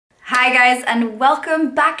Hi guys, and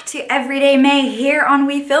welcome back to Everyday May here on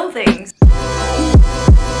We Film Things.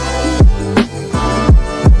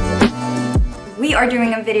 We are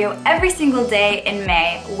doing a video every single day in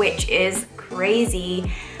May, which is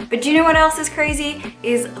crazy. But do you know what else is crazy?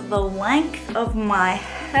 Is the length of my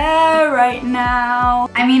hair right now.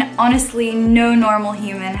 I mean, honestly, no normal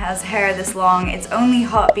human has hair this long. It's only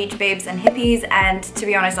hot beach babes and hippies, and to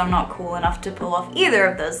be honest, I'm not cool enough to pull off either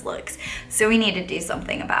of those looks. So we need to do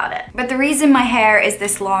something about it. But the reason my hair is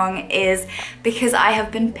this long is because I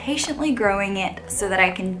have been patiently growing it so that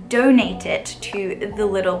I can donate it to the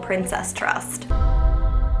Little Princess Trust.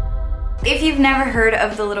 If you've never heard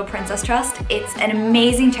of the Little Princess Trust, it's an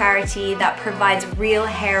amazing charity that provides real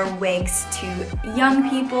hair wigs to young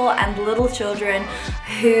people and little children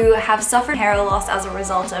who have suffered hair loss as a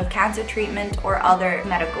result of cancer treatment or other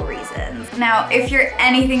medical reasons. Now, if you're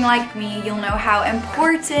anything like me, you'll know how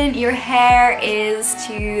important your hair is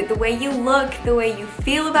to the way you look, the way you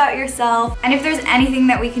feel about yourself. And if there's anything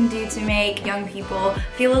that we can do to make young people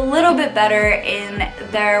feel a little bit better in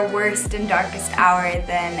their worst and darkest hour,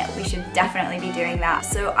 then we should definitely be doing that.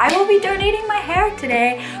 So I will be donating my hair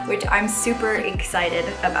today, which I'm super excited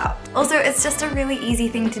about. Also, it's just a really easy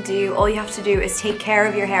thing to do. All you have to do is take care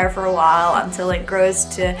of your hair for a while until it grows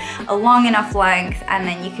to a long enough length, and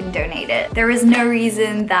then you can donate it. There is no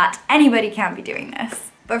reason that anybody can't be doing this.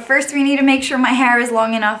 But first we need to make sure my hair is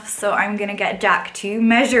long enough, so I'm gonna get Jack to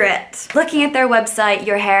measure it. Looking at their website,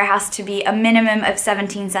 your hair has to be a minimum of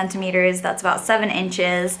 17 centimeters, that's about 7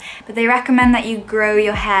 inches, but they recommend that you grow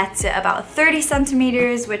your hair to about 30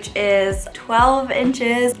 centimeters, which is 12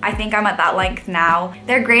 inches. I think I'm at that length now.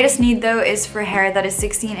 Their greatest need though is for hair that is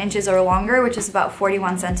 16 inches or longer, which is about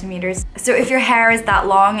 41 centimeters. So if your hair is that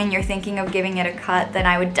long and you're thinking of giving it a cut, then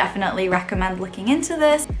I would definitely recommend looking into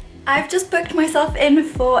this. I've just booked myself in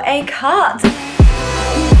for a cut.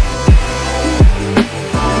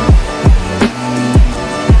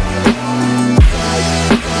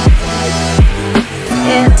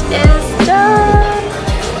 It is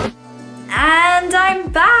done. And I'm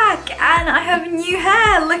back and I have new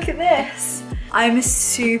hair. Look at this. I'm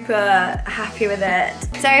super happy with it.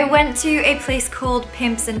 So I went to a place called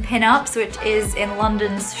Pimps and Pinups, which is in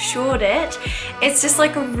London's Shoreditch. It's just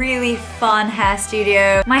like a really fun hair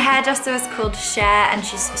studio. My hairdresser is called Cher and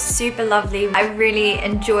she's super lovely. I really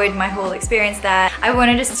enjoyed my whole experience there. I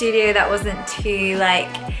wanted a studio that wasn't too like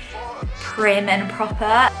prim and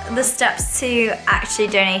proper. The steps to actually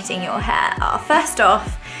donating your hair are, first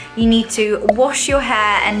off, you need to wash your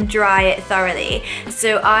hair and dry it thoroughly.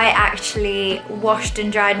 So I actually washed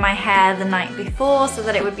and dried my hair the night before so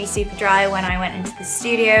that it would be super dry when I went into the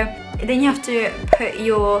studio. Then you have to put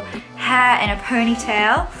your hair in a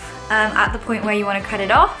ponytail at the point where you want to cut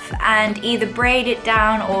it off, and either braid it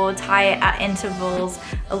down or tie it at intervals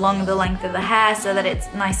along the length of the hair so that it's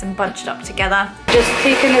nice and bunched up together. Just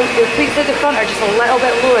taking the pleats at the front are just a little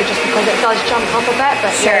bit lower just because it does jump up a bit,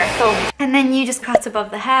 but sure. Yeah, so. And then you just cut above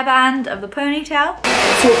the hairband of the ponytail.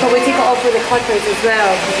 So we'll probably take it off with the clippers as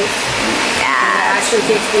well. Yeah. It actually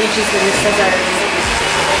takes ages with the scissors.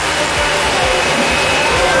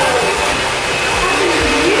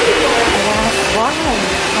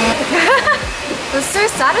 Wow. It was so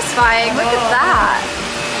satisfying. Look at that.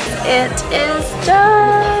 It is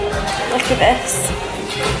done. Look at this.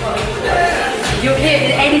 You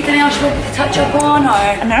okay? Anything else you want to touch up on,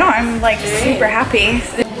 or? No, I'm like super happy.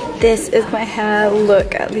 This is my hair.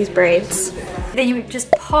 Look at these braids. Then you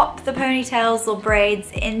just pop the ponytails or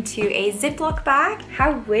braids into a Ziploc bag.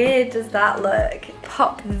 How weird does that look?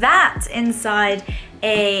 Pop that inside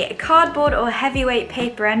a cardboard or heavyweight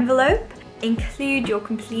paper envelope. Include your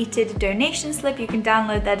completed donation slip. You can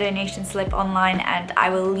download their donation slip online and I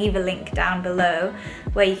will leave a link down below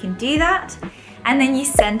where you can do that. And then you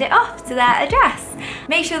send it off to their address.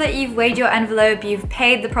 Make sure that you've weighed your envelope, you've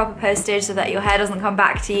paid the proper postage so that your hair doesn't come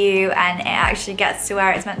back to you and it actually gets to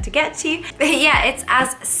where it's meant to get to. But yeah, it's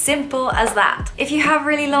as simple as that. If you have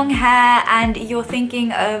really long hair and you're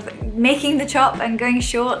thinking of making the chop and going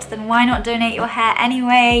short, then why not donate your hair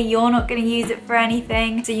anyway? You're not gonna use it for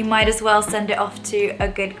anything, so you might as well send it off to a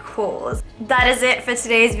good cause. That is it for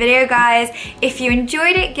today's video, guys. If you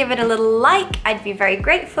enjoyed it, give it a little like. I'd be very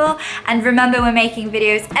grateful. And remember, we're making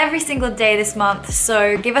videos every single day this month,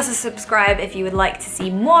 so give us a subscribe if you would like to see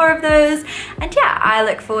more of those. And yeah, I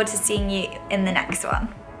look forward to seeing you in the next one.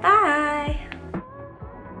 Bye!